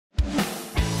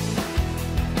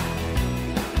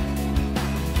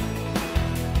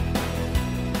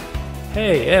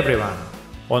Hey everyone!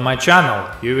 On my channel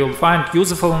you will find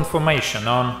useful information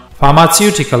on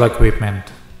pharmaceutical equipment.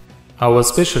 Our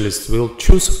specialists will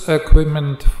choose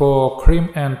equipment for cream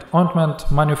and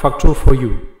ointment manufacture for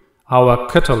you. Our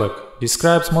catalog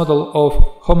describes model of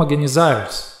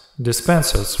homogenizers,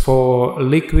 dispensers for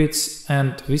liquids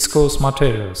and viscose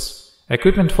materials,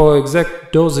 equipment for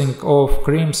exact dosing of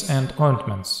creams and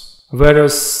ointments,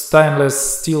 various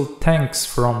stainless steel tanks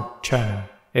from China,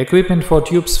 equipment for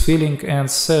tubes filling and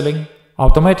selling,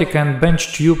 automatic and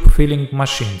bench tube filling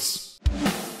machines.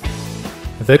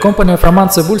 The company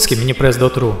RomanTsibulsky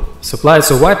Minipress.ru supplies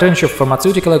a wide range of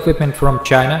pharmaceutical equipment from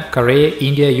China, Korea,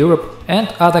 India, Europe and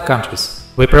other countries.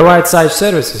 We provide such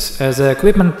services as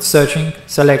equipment searching,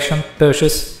 selection,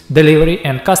 purchase, delivery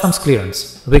and customs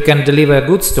clearance. We can deliver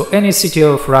goods to any city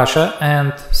of Russia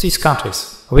and CIS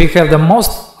countries. We have the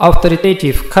most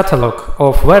authoritative catalog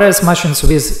of various machines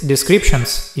with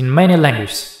descriptions in many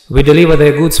languages. We deliver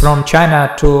the goods from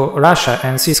China to Russia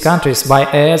and CIS countries by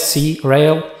air, sea,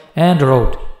 rail and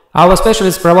road. Our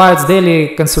specialist provides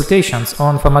daily consultations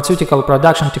on pharmaceutical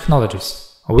production technologies.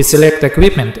 We select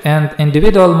equipment and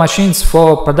individual machines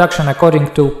for production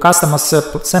according to customer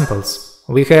samples.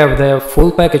 We have the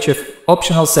full package of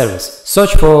optional service.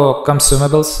 Search for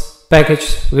consumables,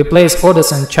 package, we place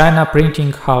orders in China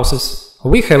printing houses.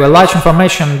 We have a large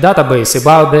information database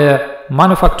about the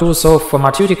manufacturers of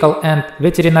pharmaceutical and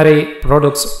veterinary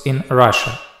products in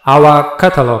Russia. Our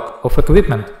catalog of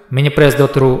equipment,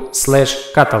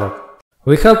 minipress.ru/catalog.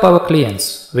 We help our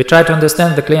clients. We try to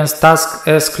understand the client's task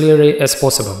as clearly as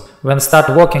possible. When start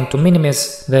working to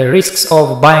minimize the risks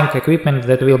of buying equipment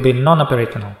that will be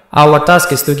non-operational. Our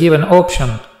task is to give an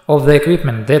option of the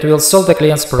equipment that will solve the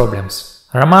client's problems.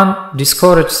 Roman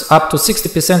discourages up to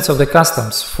 60% of the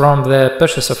customers from the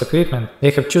purchase of equipment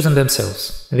they have chosen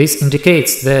themselves. This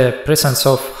indicates the presence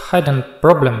of hidden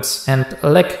problems and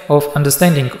lack of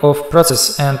understanding of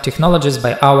process and technologies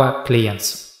by our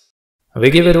clients. We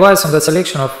give advice on the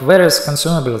selection of various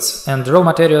consumables and raw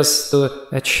materials to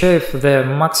achieve the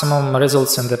maximum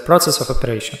results in the process of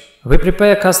operation. We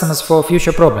prepare customers for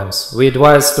future problems. We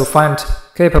advise to find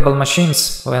capable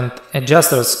machines and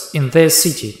adjusters in their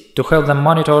city to help them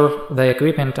monitor the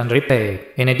equipment and repair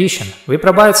it. In addition, we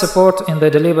provide support in the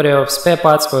delivery of spare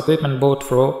parts for equipment bought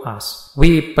through us.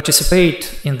 We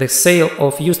participate in the sale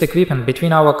of used equipment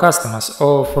between our customers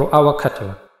or through our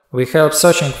catalog. We help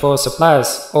searching for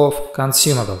suppliers of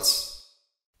consumables.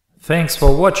 Thanks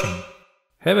for watching.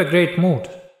 Have a great mood.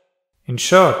 In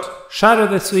short, share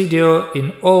this video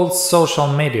in all social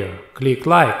media. Click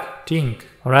like, think,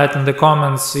 write in the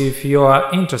comments if you are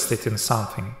interested in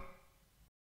something.